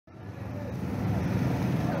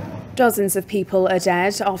Dozens of people are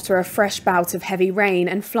dead after a fresh bout of heavy rain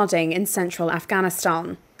and flooding in central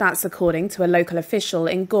Afghanistan. That's according to a local official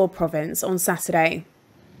in Ghor province on Saturday.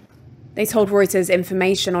 They told Reuters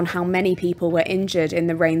information on how many people were injured in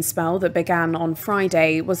the rain spell that began on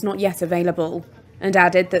Friday was not yet available, and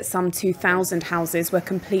added that some 2,000 houses were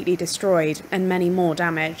completely destroyed and many more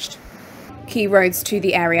damaged. Key roads to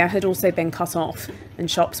the area had also been cut off,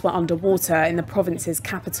 and shops were underwater in the province's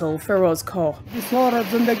capital, Ghor.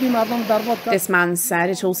 This man said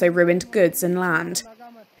it also ruined goods and land.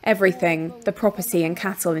 Everything, the property and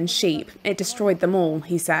cattle and sheep, it destroyed them all,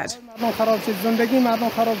 he said.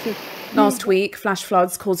 Last week, flash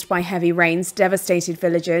floods caused by heavy rains devastated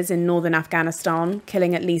villages in northern Afghanistan,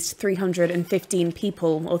 killing at least 315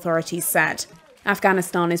 people, authorities said.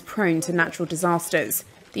 Afghanistan is prone to natural disasters.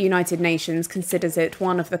 The United Nations considers it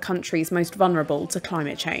one of the countries most vulnerable to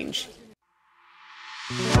climate change.